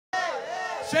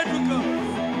Central Coast.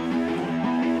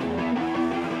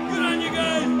 Good on you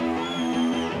guys.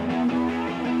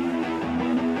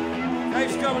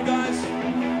 Thanks for coming, guys.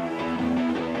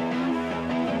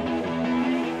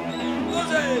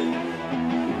 Jose.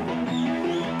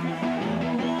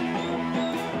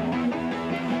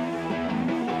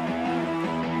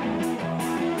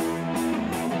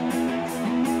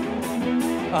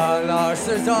 I lost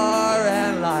the door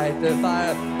and light the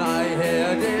fire. My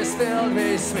head is filled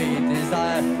with sweet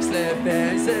desire. Slip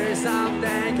into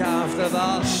something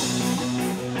comfortable.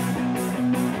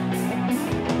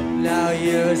 Now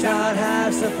you don't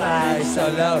have to fly so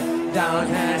low. Don't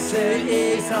have to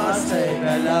eat or sleep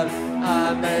alone.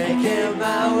 I'm making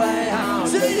my way home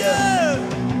to you.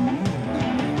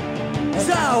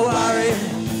 Don't worry,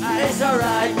 it's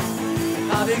alright.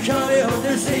 I'll be coming home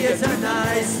to see you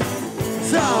tonight.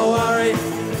 Don't worry,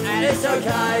 and it's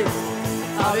okay.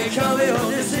 I'll be coming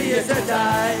home to see you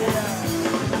today.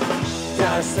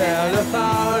 Just tell the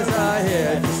phones are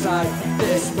here to say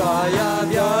this boy of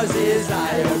yours is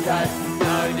okay.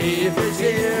 No need for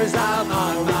tears, I'm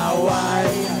on my way.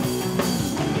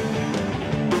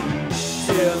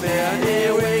 Too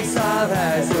many weeks I've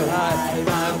had to hide.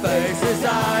 My face is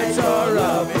died or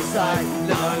up inside.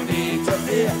 No need to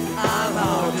fear, I'm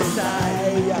home to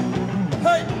stay.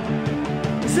 Hey!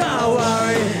 Don't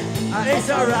worry, it's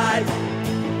alright.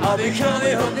 I'll be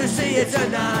coming home to see you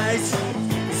tonight.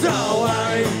 Don't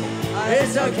worry,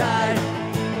 it's okay.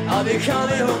 I'll be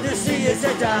coming home to see you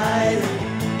today.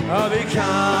 I'll be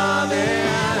coming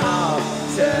home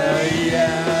to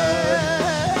you.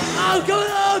 I'm coming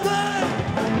home to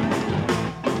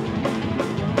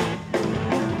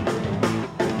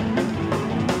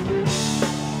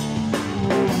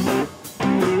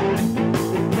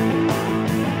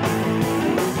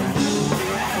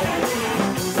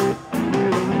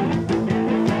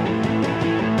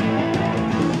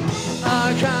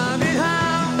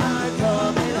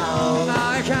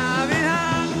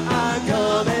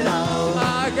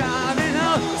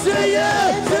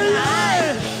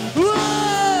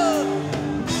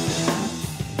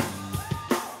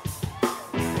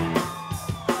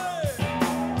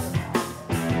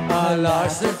I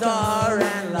lost the door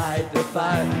and light the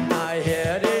fire. My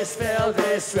head is filled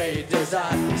with sweet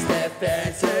desire. Step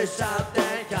into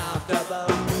something comfortable.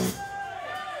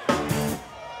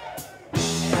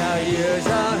 Now you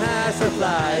don't have to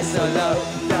fly so low.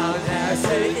 Don't have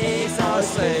to eat or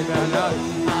sleep alone.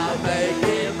 I'm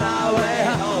making my way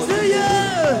home to you.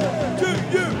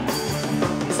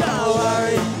 Don't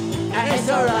worry, and it's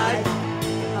alright.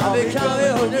 I'll be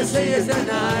coming home to see you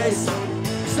tonight.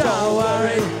 Don't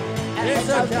worry, and it's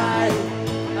okay.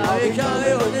 I'll be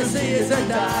coming home to see you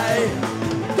today.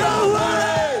 Don't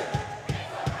worry!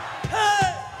 Hey!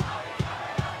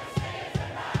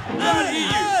 I hear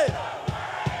you.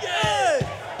 Yeah!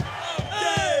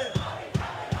 Yeah!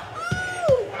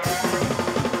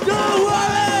 Don't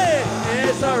worry!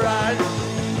 It's alright.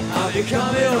 I'll be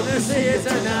coming home to see you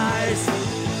tonight.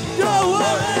 Don't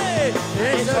worry!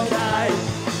 It's okay.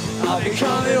 I'll be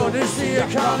coming home to see you,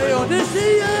 coming home to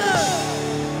see you!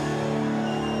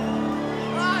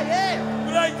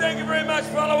 Thank you very much,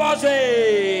 fellow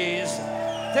Aussies.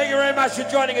 Thank you very much for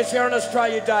joining us here on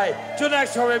Australia Day. Till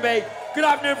next time we meet, good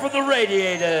afternoon from the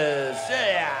Radiators.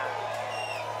 Yeah.